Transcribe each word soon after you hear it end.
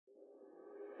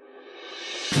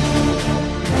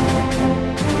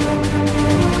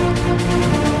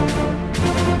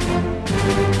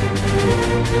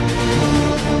Hey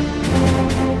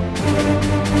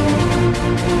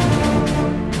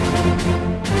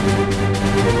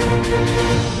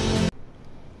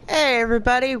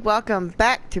everybody, welcome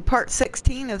back to part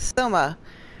 16 of SOMA,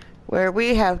 where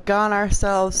we had put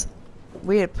ourselves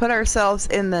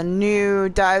in the new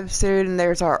dive suit, and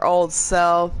there's our old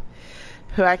self,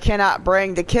 who I cannot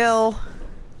bring to kill.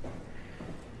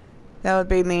 That would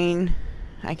be mean.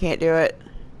 I can't do it.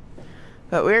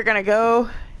 But we're gonna go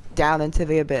down into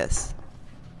the abyss.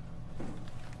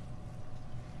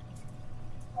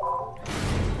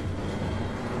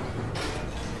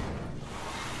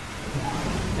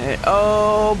 And,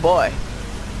 oh boy.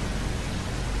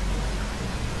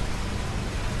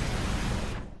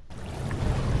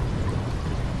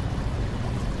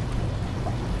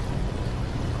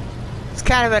 It's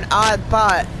kind of an odd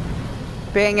thought,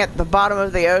 being at the bottom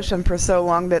of the ocean for so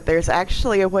long, that there's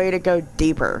actually a way to go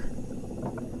deeper.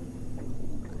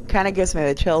 Kind of gives me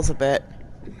the chills a bit.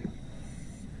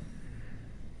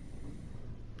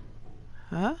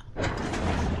 Huh?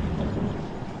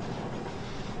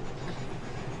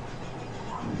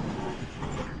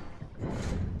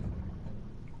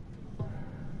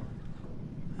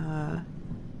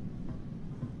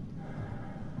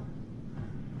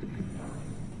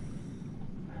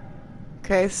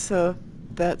 Okay, so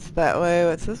that's that way.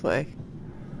 What's this way?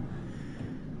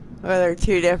 Well, they're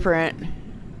two different.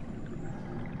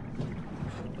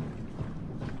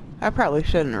 I probably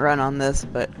shouldn't run on this,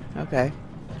 but okay.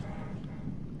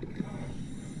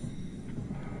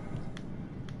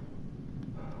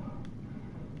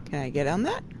 Can I get on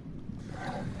that?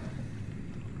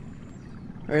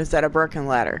 Or is that a broken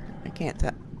ladder? I can't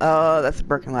tell. Oh, that's a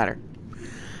broken ladder.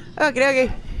 Okie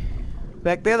dokie.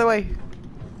 Back the other way.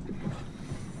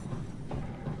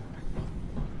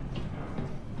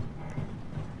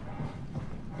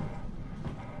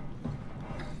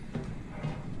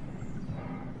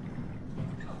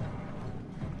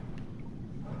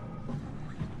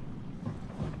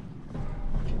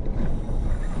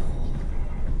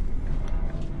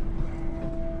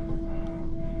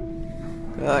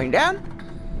 Going down.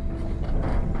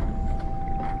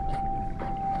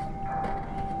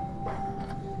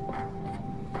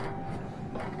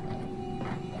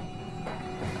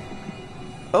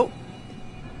 Oh.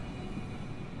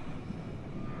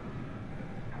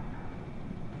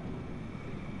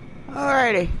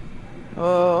 Alrighty.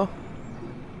 Oh.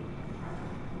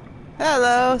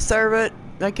 Hello, servant,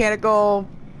 mechanical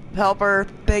helper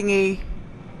thingy.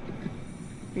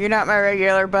 You're not my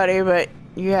regular buddy, but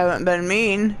you haven't been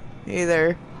mean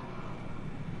either.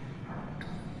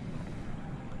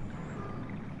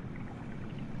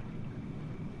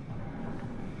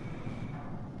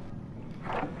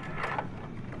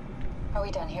 Are we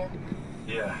done here?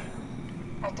 Yeah.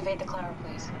 Activate the climber,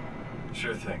 please.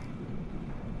 Sure thing.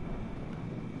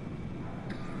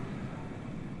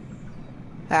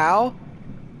 How?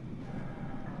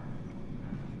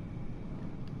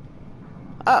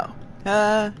 Oh.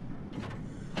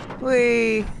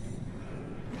 We...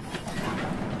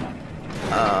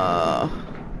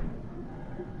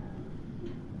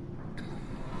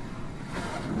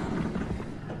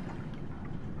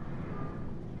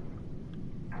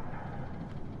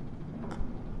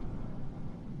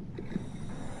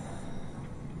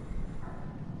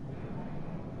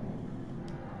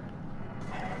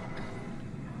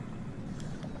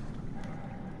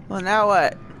 Well, now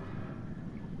what?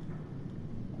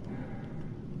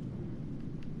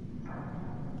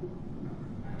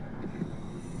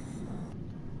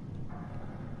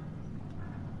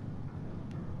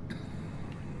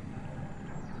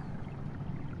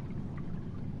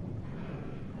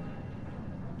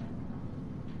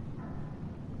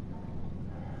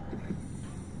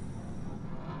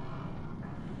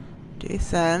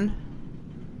 Descend.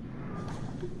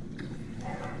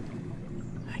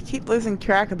 I keep losing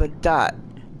track of the dot.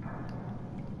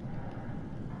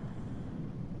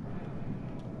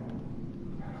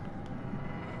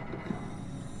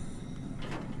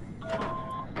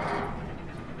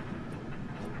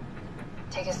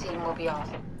 Take a seat and we'll be off.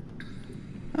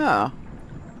 Oh.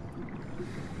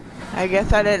 I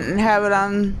guess I didn't have it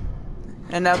on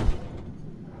enough.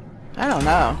 I don't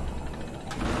know.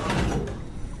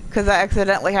 Because I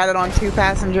accidentally had it on 2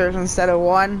 passengers instead of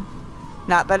 1.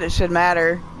 Not that it should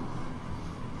matter.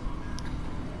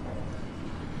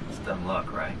 It's dumb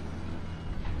luck, right?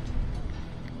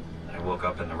 I woke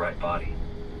up in the right body.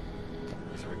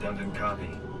 It's a redundant copy.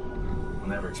 Will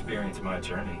never experience my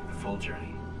journey, the full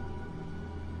journey.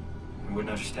 He wouldn't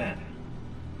understand.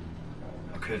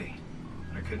 How could he?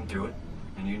 I couldn't do it,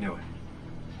 and you knew it.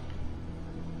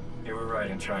 You were right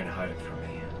in trying to hide it from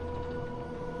me.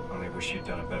 Only wish you'd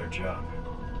done a better job.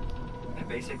 I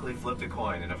basically flipped a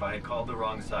coin, and if I had called the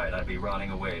wrong side, I'd be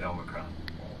rotting away at Omicron.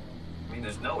 I mean,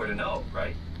 there's nowhere to know,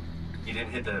 right? You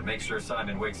didn't hit the make sure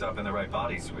Simon wakes up in the right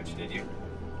body switch, did you?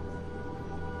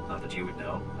 Not that you would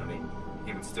know. I mean,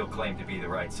 he would still claim to be the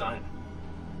right Simon.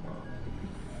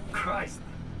 Christ.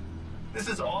 This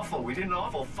is awful. We did an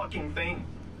awful fucking thing.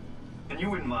 And you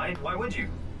wouldn't mind? Why would you?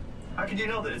 How could you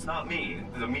know that it's not me,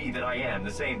 the me that I am,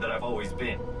 the same that I've always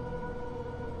been?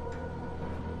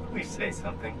 Please say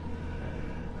something.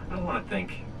 I don't want to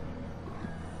think.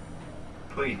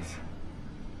 Please.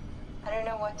 I don't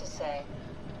know what to say.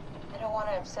 I don't want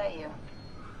to upset you.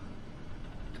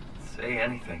 Say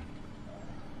anything.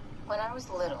 When I was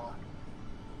little,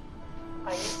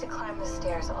 I used to climb the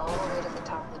stairs all the way to the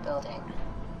top of the building.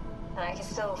 And I can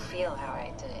still feel how I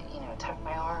had to, tuck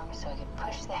my arms so I could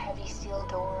push the heavy steel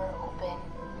door open.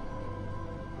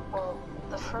 Well,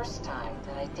 the first time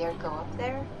that I dared go up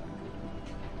there,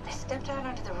 I stepped out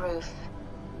onto the roof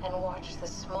and watched the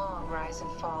smog rise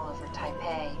and fall over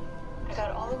Taipei. I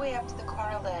got all the way up to the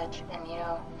corner ledge and,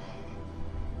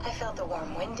 I felt the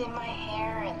warm wind in my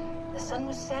hair, and the sun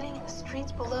was setting and the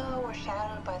streets below were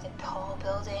shadowed by the tall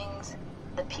buildings.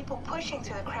 The people pushing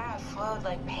through the crowd flowed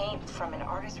like paint from an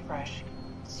artist's brush.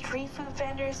 Street food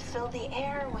vendors filled the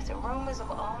air with aromas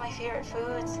of all my favorite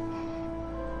foods.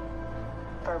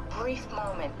 For a brief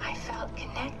moment, I felt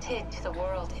connected to the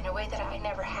world in a way that I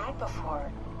never had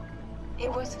before. It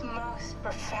was the most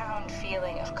profound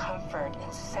feeling of comfort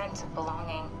and sense of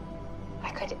belonging I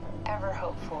could ever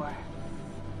hope for.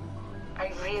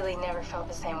 I really never felt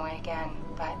the same way again,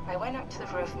 but I went up to the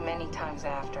roof many times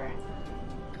after.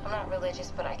 I'm not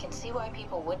religious, but I can see why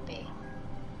people would be.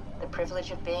 The privilege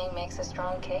of being makes a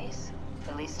strong case,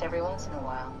 at least every once in a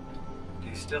while. Do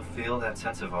you still feel that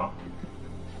sense of awe?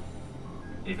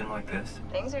 Even like this?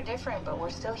 Things are different, but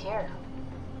we're still here.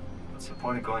 What's the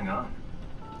point of going on?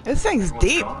 This thing's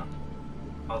Everyone's deep. gone.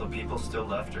 All the people still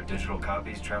left are digital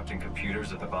copies trapped in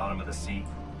computers at the bottom of the sea.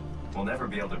 We'll never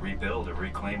be able to rebuild or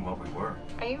reclaim what we were.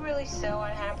 Are you really so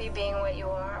unhappy being what you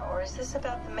are, or is this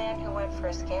about the man who went for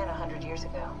a scan 100 years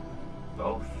ago?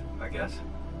 Both, I guess.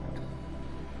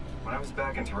 When I was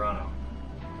back in Toronto,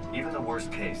 even the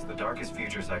worst case, the darkest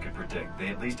futures I could predict, they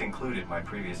at least included my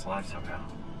previous life somehow.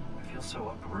 I feel so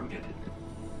uprooted.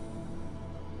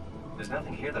 There's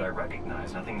nothing here that I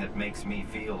recognize, nothing that makes me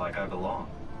feel like I belong.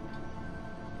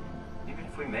 Even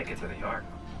if we make it to the Ark,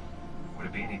 would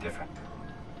it be any different?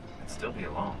 I'd still be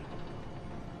alone.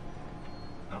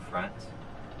 No friends.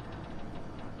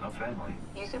 No family.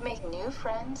 You could make new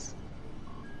friends.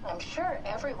 I'm sure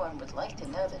everyone would like to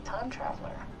know the time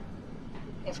traveler.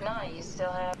 If not, you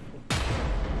still have...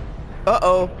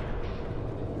 Uh-oh.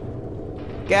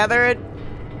 Gather it.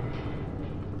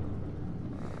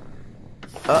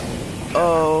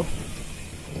 Uh-oh.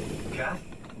 Kath?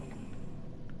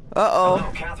 Uh-oh.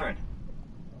 Hello, Catherine.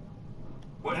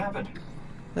 What happened?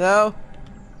 Hello?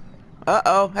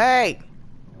 Uh-oh. Hey.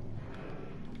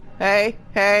 Hey.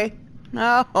 Hey.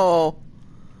 No.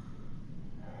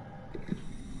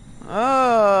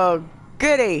 Oh,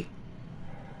 goody.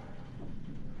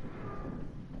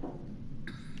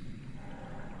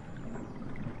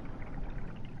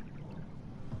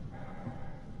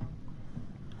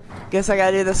 Guess I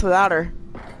gotta do this without her.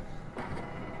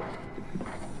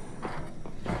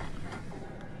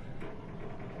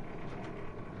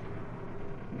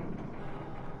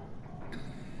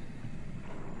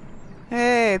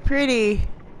 Hey, pretty.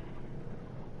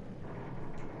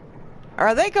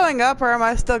 Are they going up or am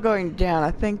I still going down?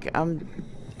 I think I'm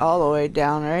all the way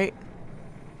down, right?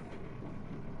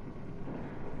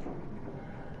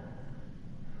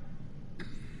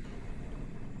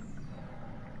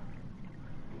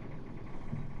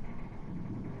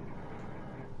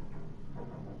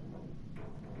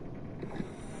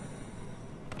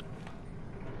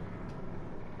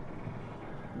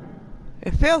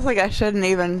 It feels like I shouldn't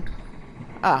even...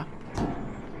 Ah.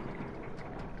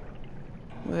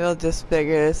 We'll just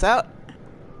figure this out.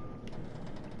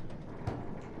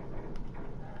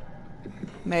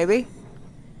 Maybe.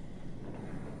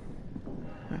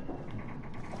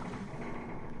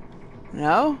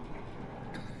 No?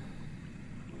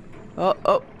 Oh,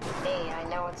 oh. Hey, I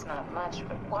know it's not much,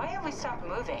 but why have we stopped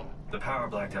moving? The power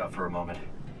blacked out for a moment.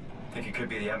 Think it could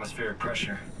be the atmospheric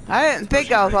pressure. I didn't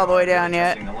think I was all the way down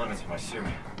yet. Testing the limits of my suit.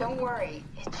 Don't worry,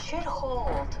 it should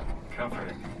hold.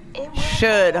 Comforting. It will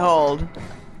Should hold.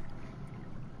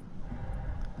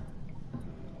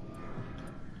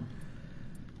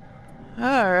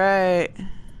 Alright.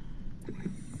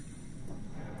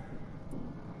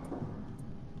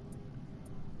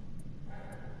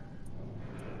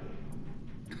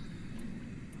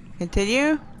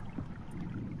 Continue?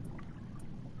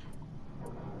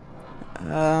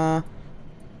 Well,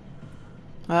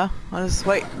 I'll just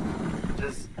wait.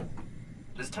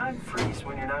 Does time freeze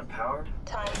when you're not powered?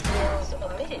 Time feels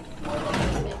omitted more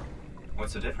than moving.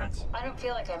 What's the difference? I don't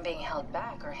feel like I'm being held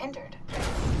back or hindered.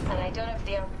 And I don't have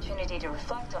the opportunity to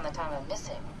reflect on the time I'm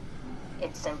missing.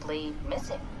 It's simply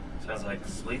missing. Sounds like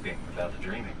sleeping without the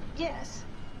dreaming. Yes.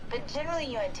 But generally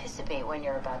you anticipate when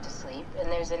you're about to sleep, and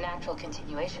there's a natural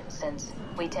continuation since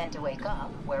we tend to wake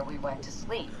up where we went to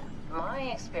sleep. My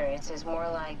experience is more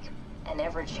like an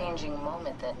ever-changing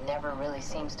moment that never really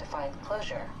seems to find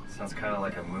closure. Sounds kind of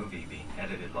like a movie being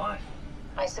edited live.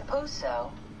 I suppose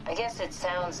so. I guess it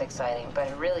sounds exciting, but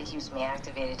it really keeps me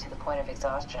activated to the point of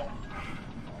exhaustion.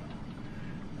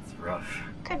 It's rough.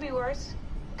 Could be worse.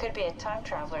 Could be a time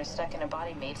traveler stuck in a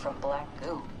body made from black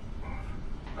goo.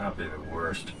 That'd be the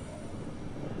worst.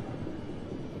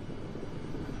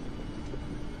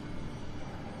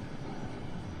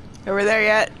 Are we there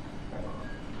yet?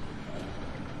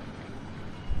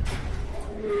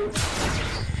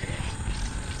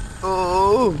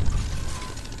 Oh.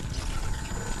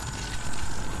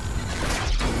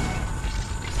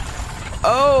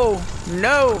 Oh,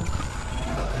 no.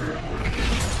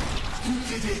 You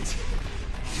did it.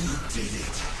 You did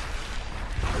it.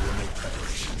 I will make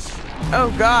preparations.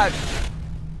 Oh, God.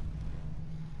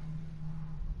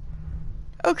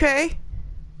 Okay.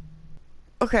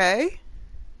 Okay.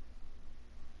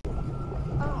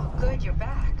 Oh, good, you're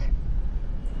back.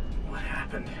 What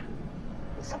happened?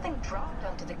 Something dropped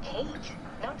onto the cage.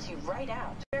 Knocks you right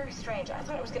out. Very strange. I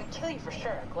thought it was gonna kill you for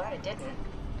sure. Glad it didn't.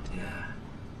 Yeah.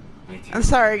 Me too. I'm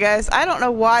sorry, guys. I don't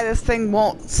know why this thing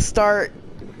won't start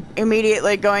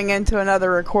immediately going into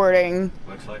another recording.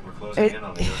 Looks like we're closing in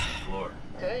on the ocean floor.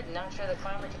 Good. Not sure the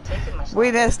climber can take it much We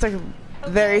longer. missed a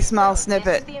very small so snippet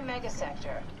This is the Omega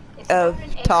sector. It's of about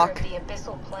an acre talk. of the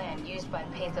abyssal plan used by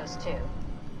Pathos 2.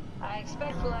 I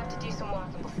expect we'll have to do some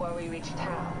walking before we reach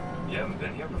town. You haven't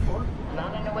been here before?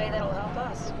 Not in a way that'll help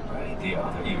us. Right, the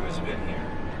other you has been here.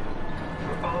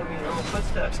 We're following your own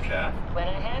footsteps, Kat. When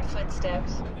I had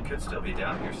footsteps, You could still be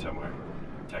down here somewhere,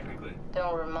 technically.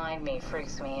 don't remind me,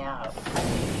 freaks me out.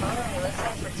 Alright, let's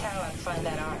head for town and find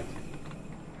that arc.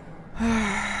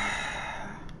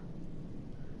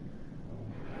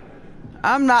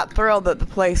 I'm not thrilled that the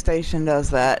PlayStation does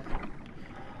that.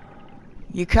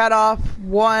 You cut off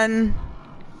one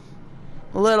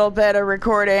little bit of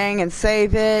recording and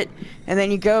save it, and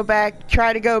then you go back,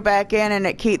 try to go back in, and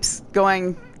it keeps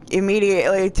going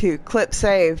immediately to clip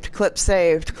saved, clip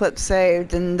saved, clip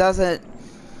saved, and doesn't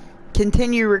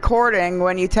continue recording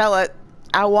when you tell it,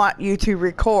 I want you to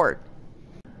record.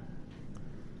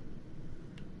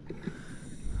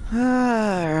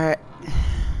 Alright.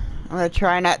 I'm gonna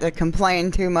try not to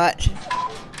complain too much.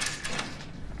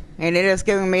 And it is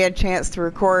giving me a chance to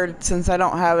record since I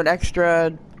don't have an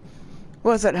extra,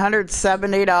 what was it,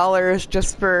 $170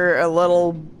 just for a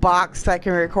little box that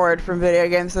can record from video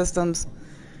game systems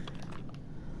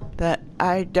that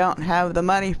I don't have the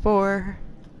money for.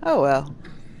 Oh well.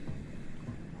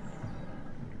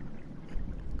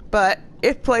 But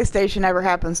if PlayStation ever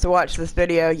happens to watch this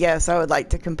video, yes, I would like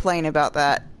to complain about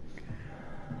that.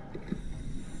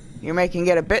 You're making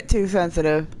it a bit too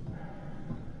sensitive.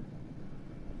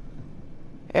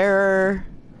 Error.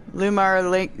 Lumar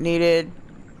link needed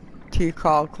to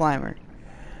call climber.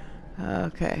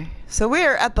 Okay. So we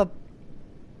are at the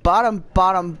bottom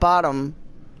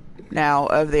now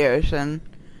of the ocean.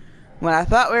 When I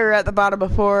thought we were at the bottom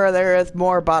before, there is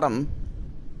more bottom.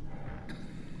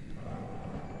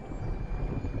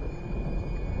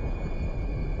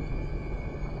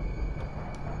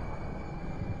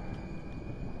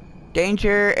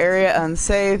 Danger, area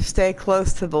unsafe, stay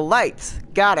close to the lights.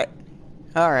 Got it.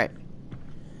 Alright.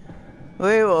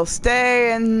 We will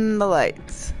stay in the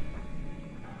lights.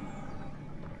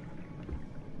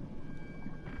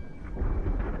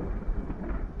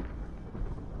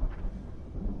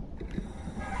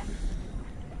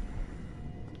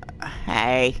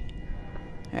 Hey.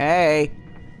 Hey.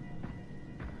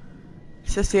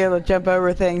 It's just be able to jump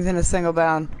over things in a single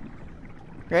bound.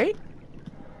 Right?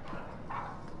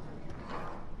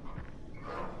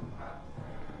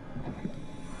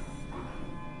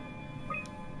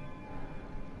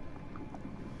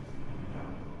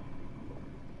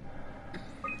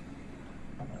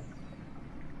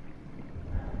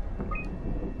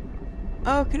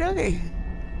 Okie dokie.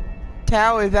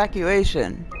 Tau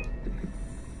evacuation.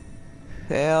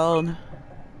 Failed.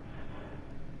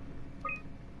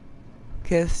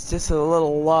 It's just a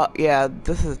little log. Yeah,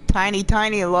 this is a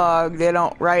tiny log. They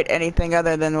don't write anything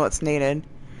other than what's needed.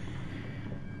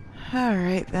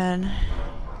 Alright then.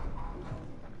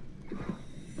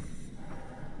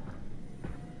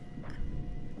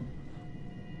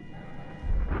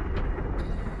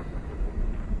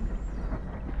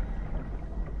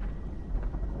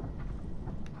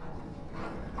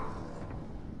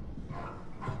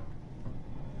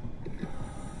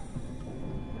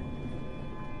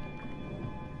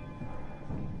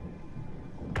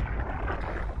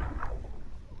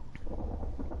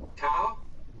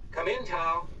 in,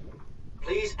 Tao.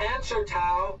 Please answer,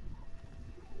 Tao.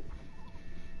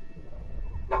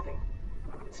 Nothing.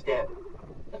 It's dead.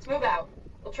 Let's move out.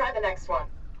 We'll try the next one.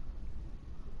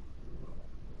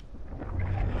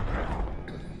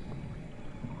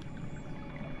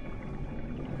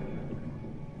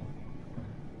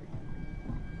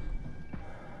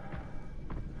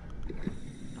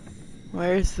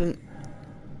 Where's the...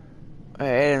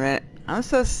 Wait a minute. I'm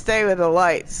supposed to stay with the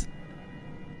lights.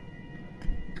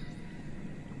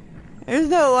 There's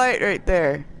no light right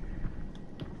there.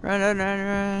 Run, run, run,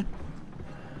 run.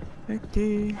 Right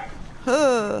there.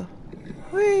 Huh.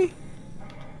 Whee.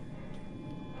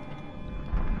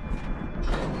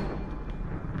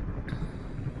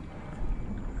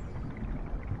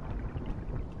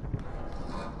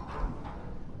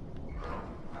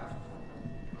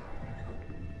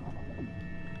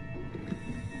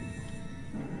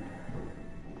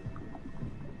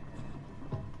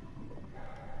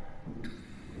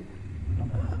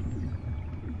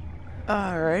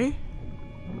 Alrighty.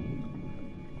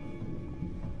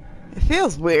 It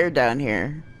feels weird down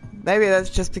here. Maybe that's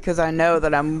just because I know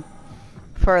that I'm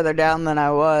further down than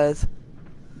I was.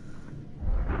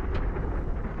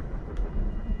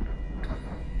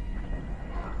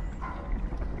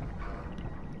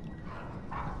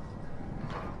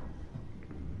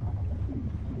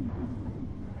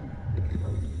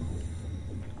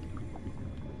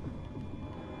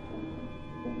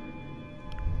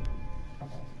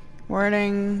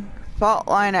 Warning, fault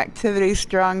line activity,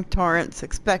 strong torrents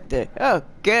expected. Oh,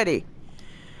 goody.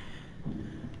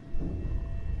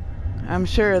 I'm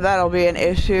sure that'll be an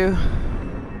issue.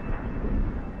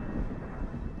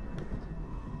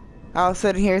 I was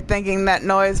sitting here thinking that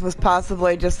noise was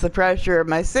possibly just the pressure of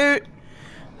my suit.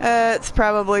 It's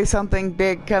probably something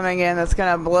big coming in that's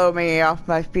gonna blow me off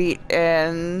my feet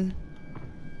and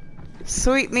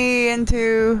sweep me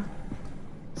into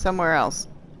somewhere else.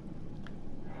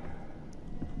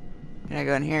 Can I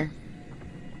go in here?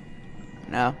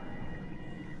 No.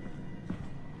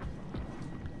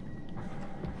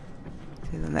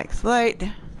 To the next light.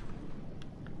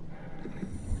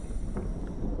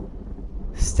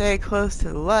 Stay close to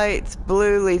the lights.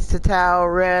 Blue leads to Tao.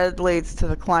 Red leads to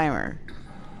the climber.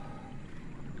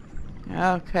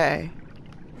 Okay.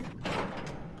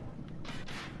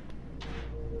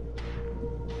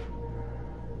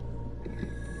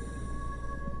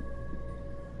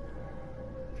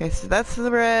 Okay, so that's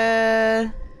the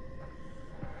red.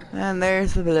 And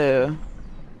there's the blue.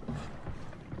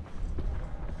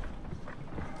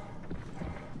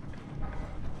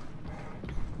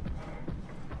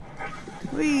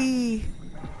 Whee!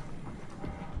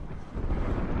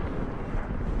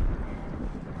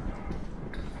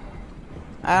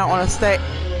 I don't want to stay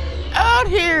out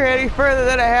here any further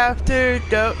than I have to.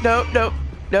 Nope, nope, nope,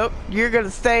 nope. You're gonna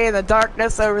stay in the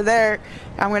darkness over there.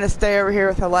 I'm gonna stay over here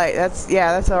with the light.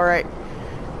 That's alright.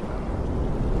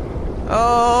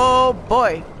 Oh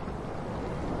boy.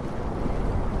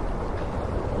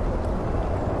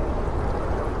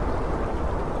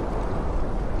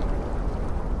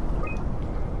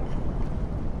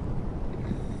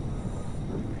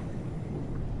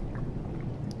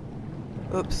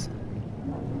 Oops.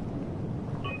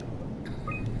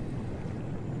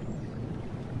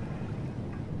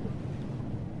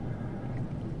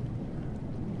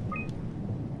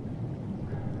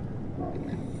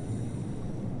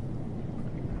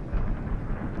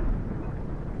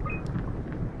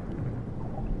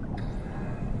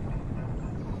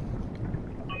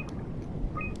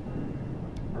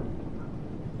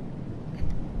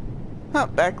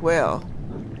 Humpback whale.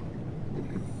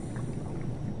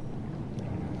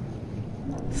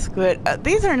 Squid.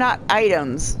 These are not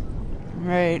items,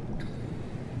 right?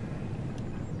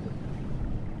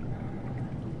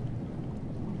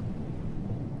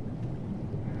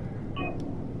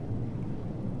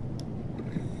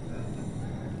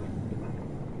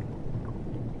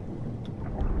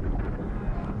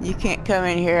 You can't come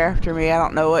in here after me. I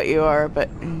don't know what you are, but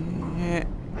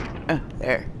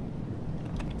there.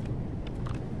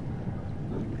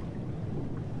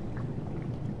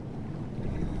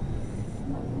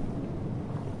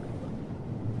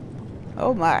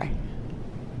 Oh my.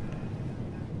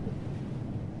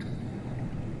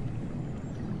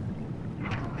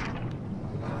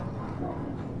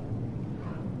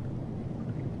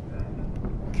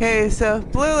 Okay, so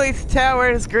blue leads to Tao.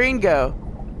 Where does green go?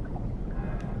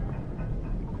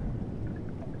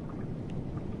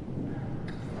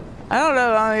 I don't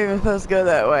know if I'm even supposed to go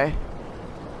that way.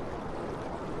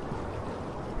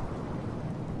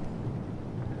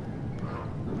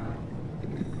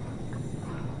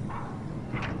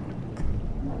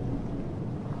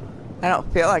 I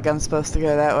don't feel like I'm supposed to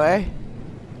go that way.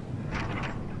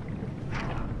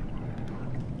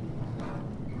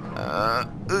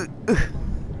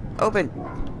 Open.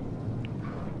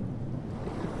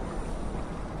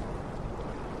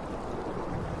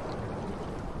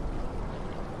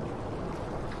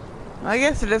 I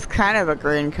guess it is kind of a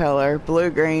green color,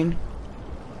 blue-green.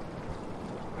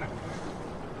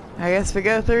 I guess we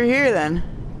go through here then.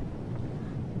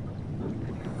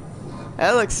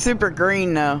 That looks super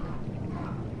green though.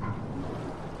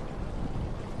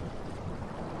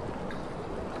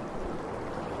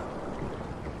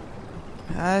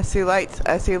 I see lights,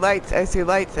 I see lights, I see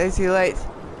lights, I see lights.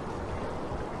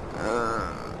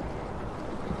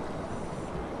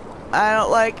 I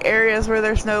don't like areas where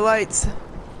there's no lights.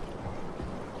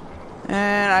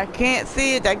 And I can't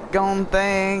see a daggone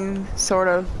thing, sort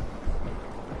of.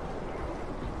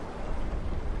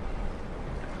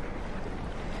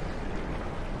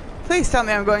 Please tell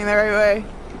me I'm going the right way.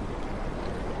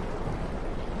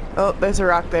 Oh, there's a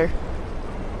rock there.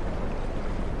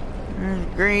 There's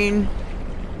green.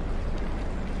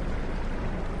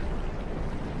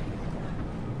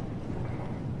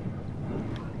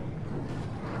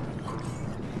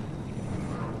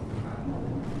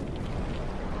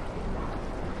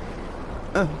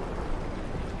 Oh.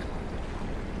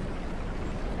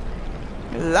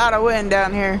 There's a lot of wind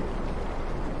down here.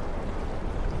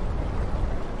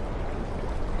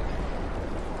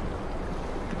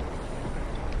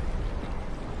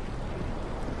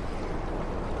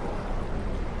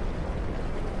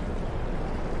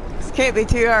 This can't be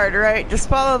too hard, right? Just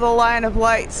follow the line of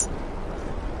lights.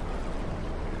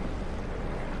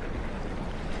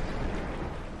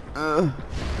 Ugh.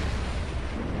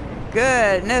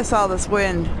 Goodness, all this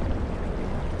wind.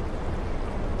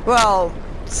 Well,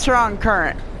 strong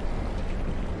current.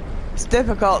 It's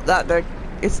difficult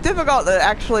to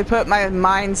actually put my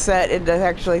mindset into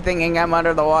actually thinking I'm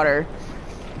under the water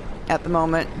at the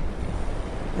moment.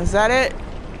 Is that it?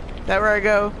 Is that where I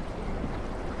go?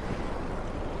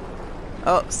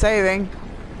 Oh, saving.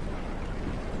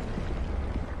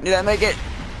 Did I make it?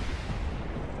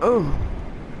 Oh.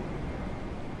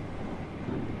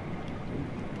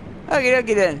 Okie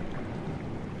dokie then.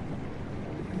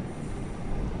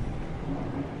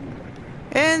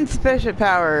 Insufficient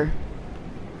power.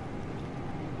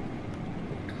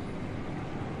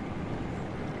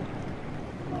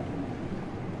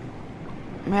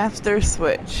 Master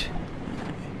switch.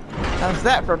 How's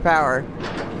that for power?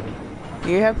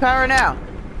 You have power now.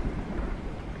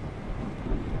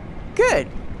 Good.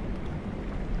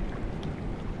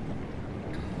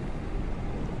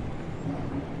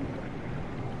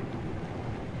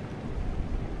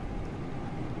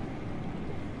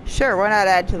 Sure, why not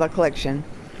add to the collection?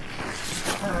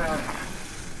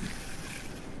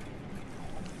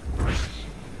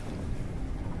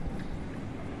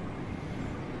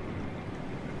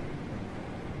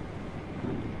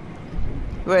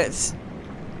 Which,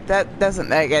 that doesn't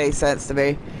make any sense to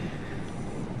me.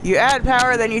 You add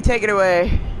power, then you take it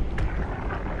away.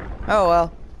 Oh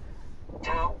well.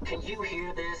 Tao, can you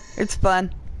hear this? It's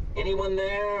fun. Anyone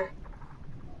there?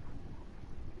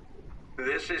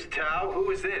 This is Tao.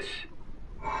 Who is this?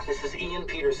 This is Ian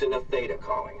Peterson of Theta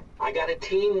calling. I got a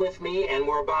team with me, and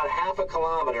we're about half a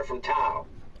kilometer from Tao.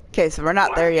 Okay, so we're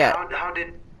not there yet. How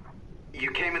did...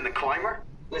 You came in the climber?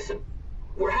 Listen,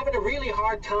 we're having a really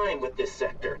hard time with this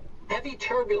sector. Heavy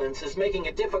turbulence is making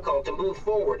it difficult to move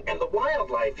forward, and the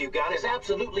wildlife you got is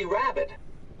absolutely rabid.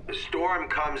 The storm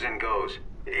comes and goes.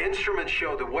 The instruments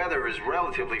show the weather is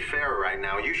relatively fair right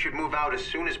now. You should move out as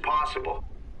soon as possible.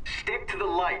 Stick to the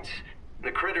lights.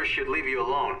 The critters should leave you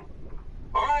alone.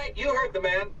 All right, you heard the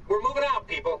man. We're moving out,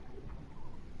 people.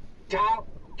 Tao,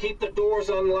 keep the doors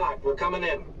unlocked. We're coming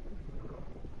in.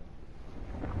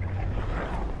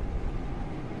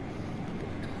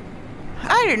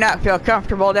 I do not feel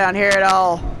comfortable down here at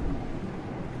all.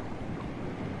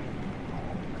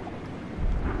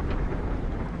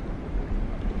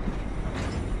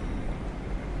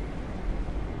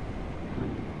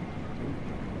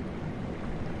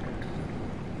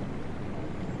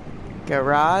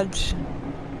 Garage.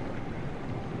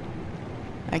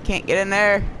 I can't get in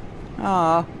there.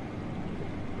 Aw.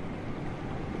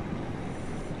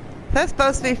 Is that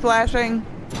supposed to be flashing?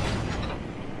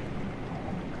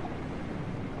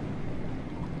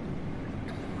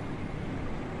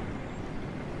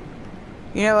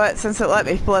 You know what? Since it let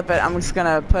me flip it, I'm just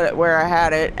gonna put it where I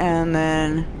had it and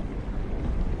then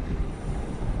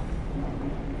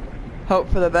hope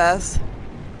for the best.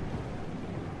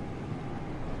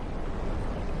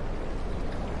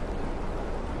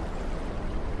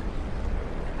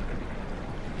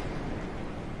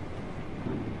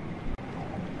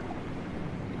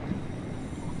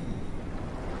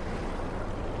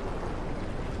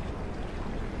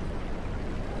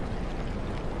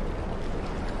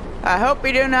 I hope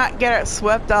we do not get it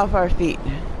swept off our feet.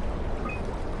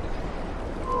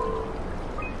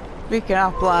 Beacon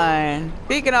offline.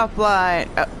 Beacon offline.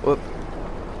 Oh, whoop.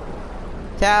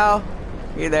 Ciao.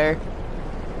 You there?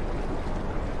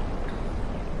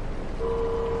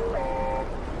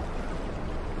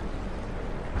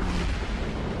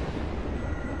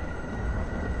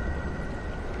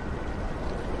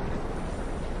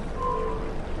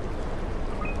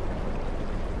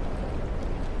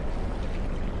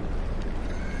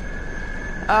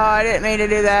 Oh, I didn't mean to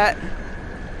do that.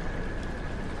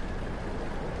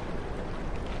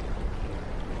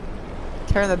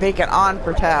 Turn the beacon on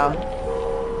for Tao.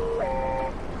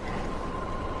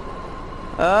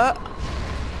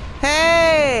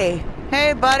 Hey!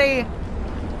 Hey, buddy!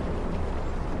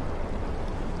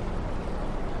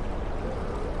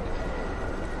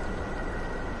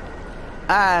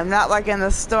 I'm not liking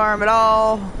the storm at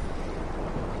all.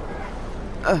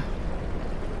 Ugh.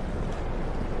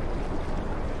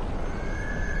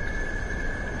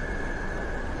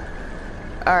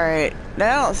 Alright, I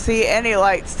don't see any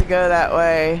lights to go that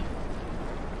way.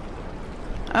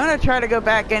 I'm gonna try to go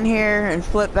back in here and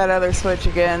flip that other switch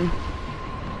again.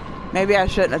 Maybe I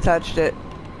shouldn't have touched it.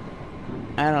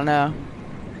 I don't know.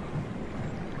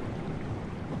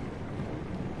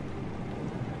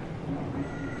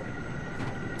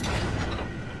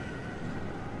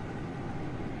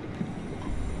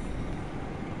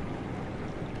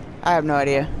 I have no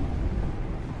idea.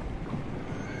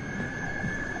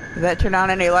 Did that turn on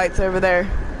any lights over there?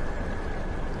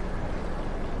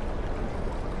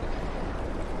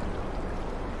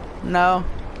 No.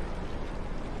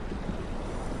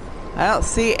 I don't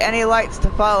see any lights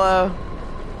to follow.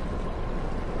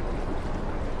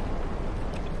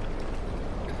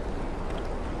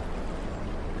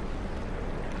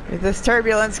 If this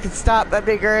turbulence could stop, that'd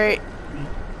be great.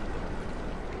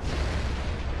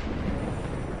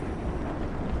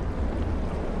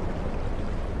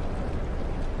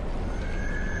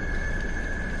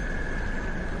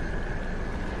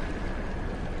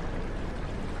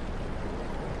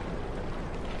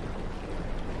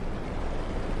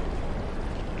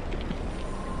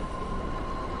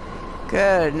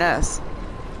 Goodness.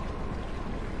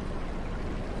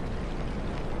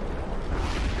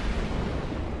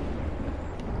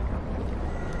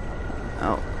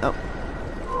 Oh, oh.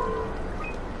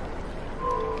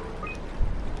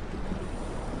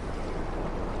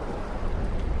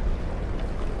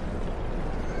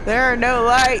 There are no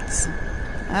lights.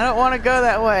 I don't want to go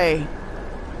that way.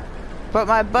 But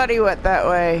my buddy went that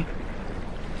way.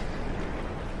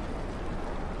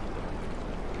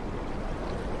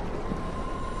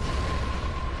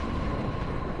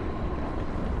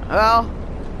 Well,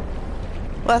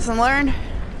 lesson learned.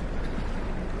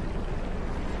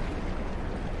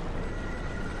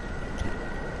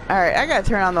 Alright, I gotta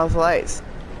turn on those lights.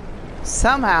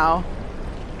 Somehow.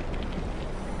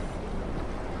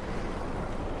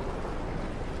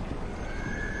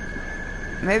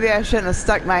 Maybe I shouldn't have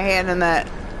stuck my hand in that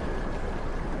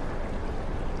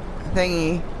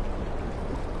thingy.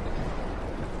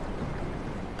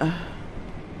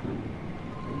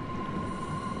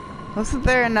 Wasn't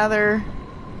there another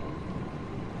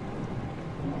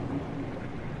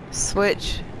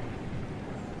switch?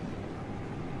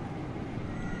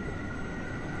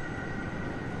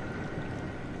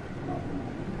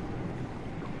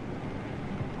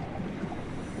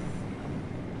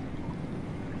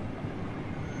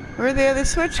 Where'd the other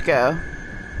switch go?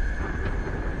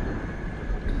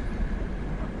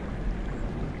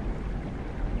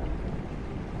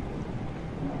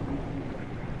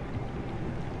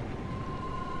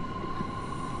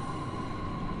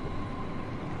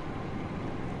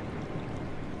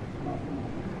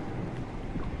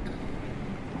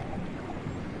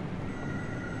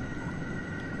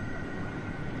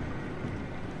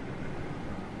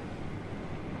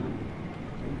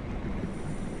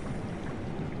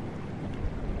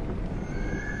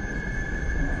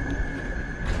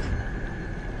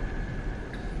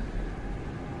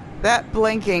 That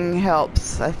blinking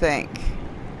helps, I think.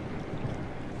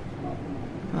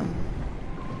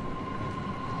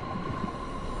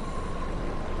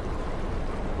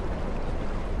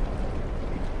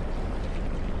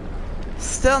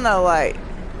 Still no light.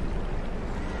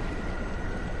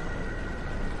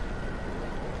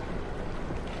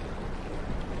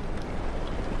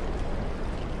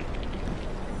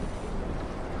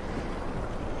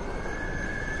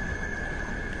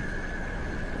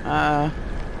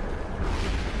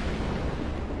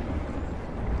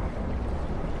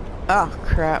 Oh,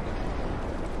 crap.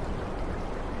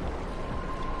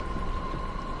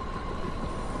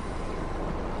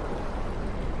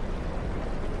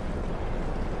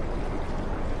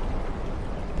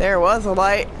 There was a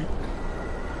light.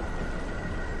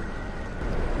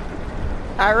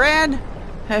 I ran.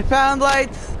 I found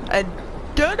lights. I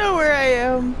don't know where I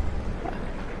am.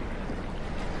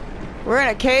 We're in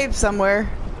a cave somewhere.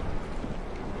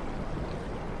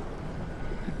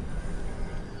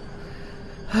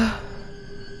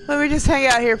 Let me just hang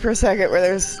out here for a second where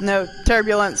there's no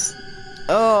turbulence.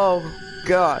 Oh,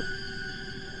 God.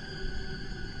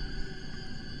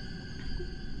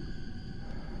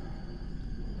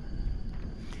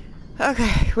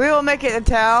 Okay, we will make it to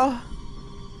Tau.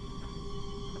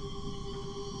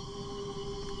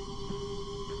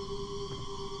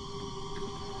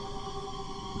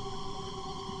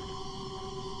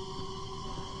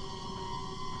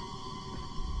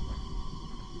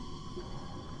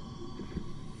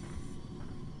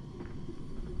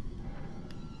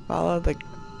 Follow the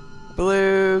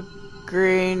blue,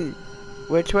 green.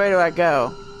 Which way do I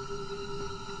go?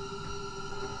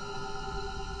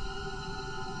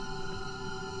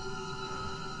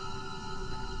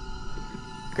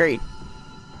 Green.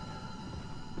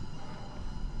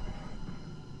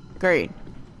 Green.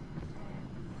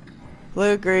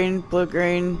 Blue, green, blue,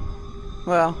 green.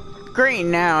 Well, green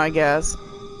now, I guess.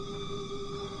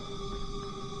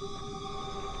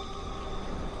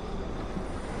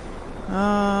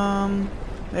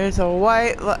 There's a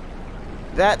white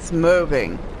that's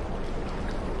moving.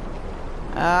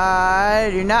 I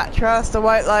do not trust a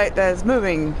white light that is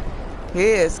moving. He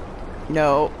is...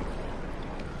 No.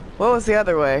 What was the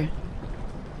other way?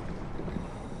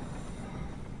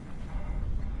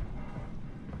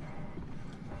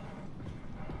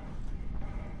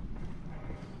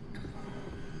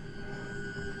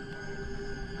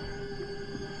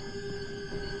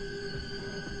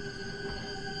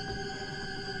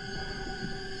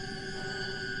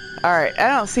 Alright, I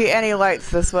don't see any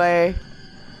lights this way.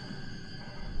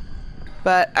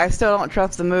 But I still don't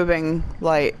trust the moving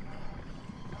light.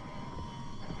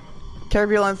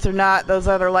 Turbulence or not, those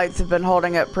other lights have been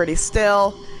holding up pretty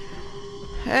still.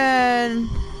 And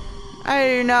I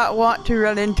do not want to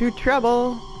run into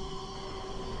trouble.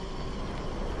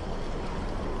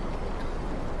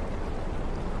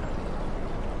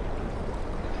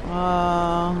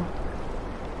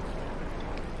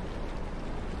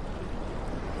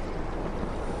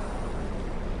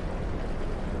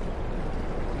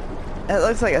 It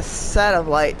looks like a set of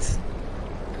lights.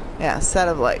 Yeah, a set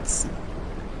of lights.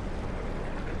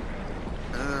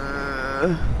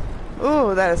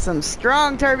 Ooh, that is some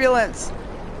strong turbulence.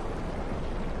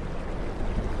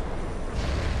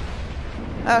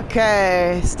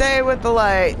 Okay, stay with the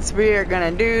lights. We are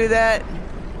gonna do that.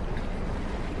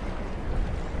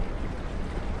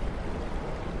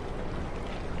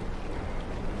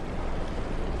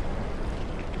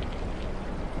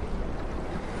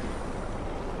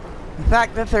 The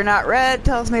fact that they're not red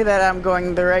tells me that I'm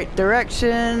going the right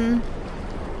direction.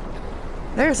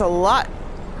 There's a lot,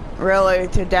 really,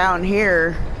 to down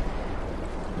here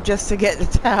just to get to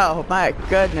Tau. My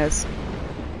goodness.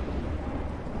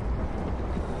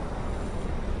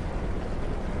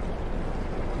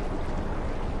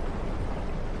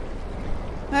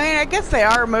 I mean, I guess they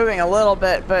are moving a little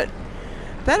bit, but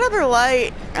that other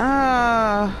light,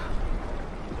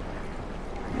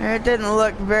 it didn't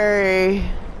look very...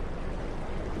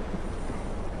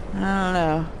 I don't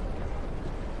know.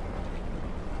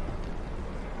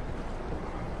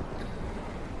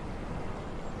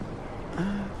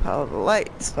 Follow the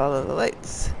lights, follow the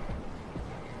lights.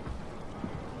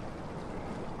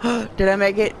 Did I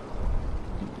make it?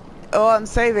 Oh, I'm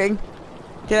saving.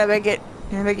 Did I make it?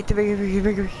 Did I make it to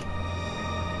bigger?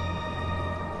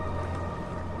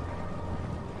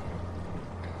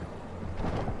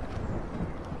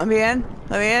 Let me in.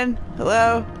 Let me in.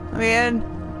 Hello? Let me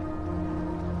in.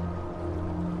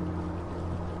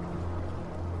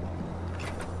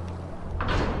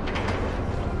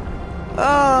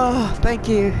 Oh, thank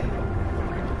you.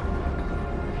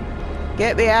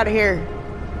 Get me out of here.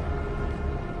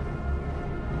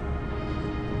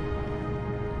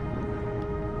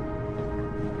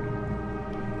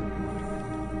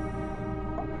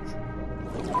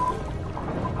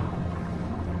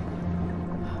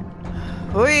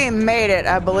 We made it,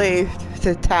 I believe,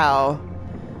 to Tau.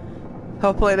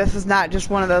 Hopefully this is not just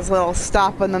one of those little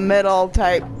stop in the middle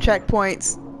type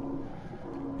checkpoints.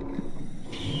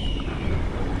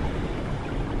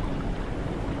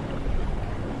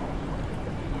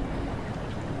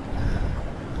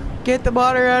 Get the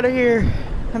water out of here.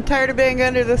 I'm tired of being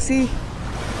under the sea.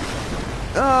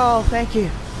 Oh, thank you.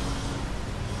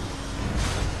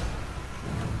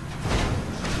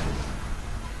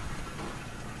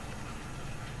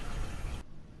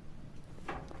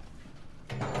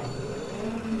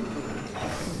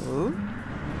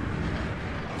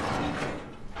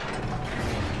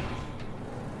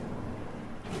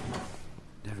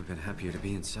 appear to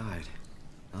be inside.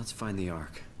 Let's find the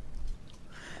Ark.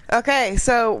 Okay,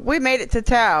 so we made it to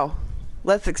Tau.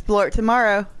 Let's explore it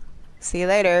tomorrow. See you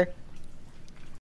later.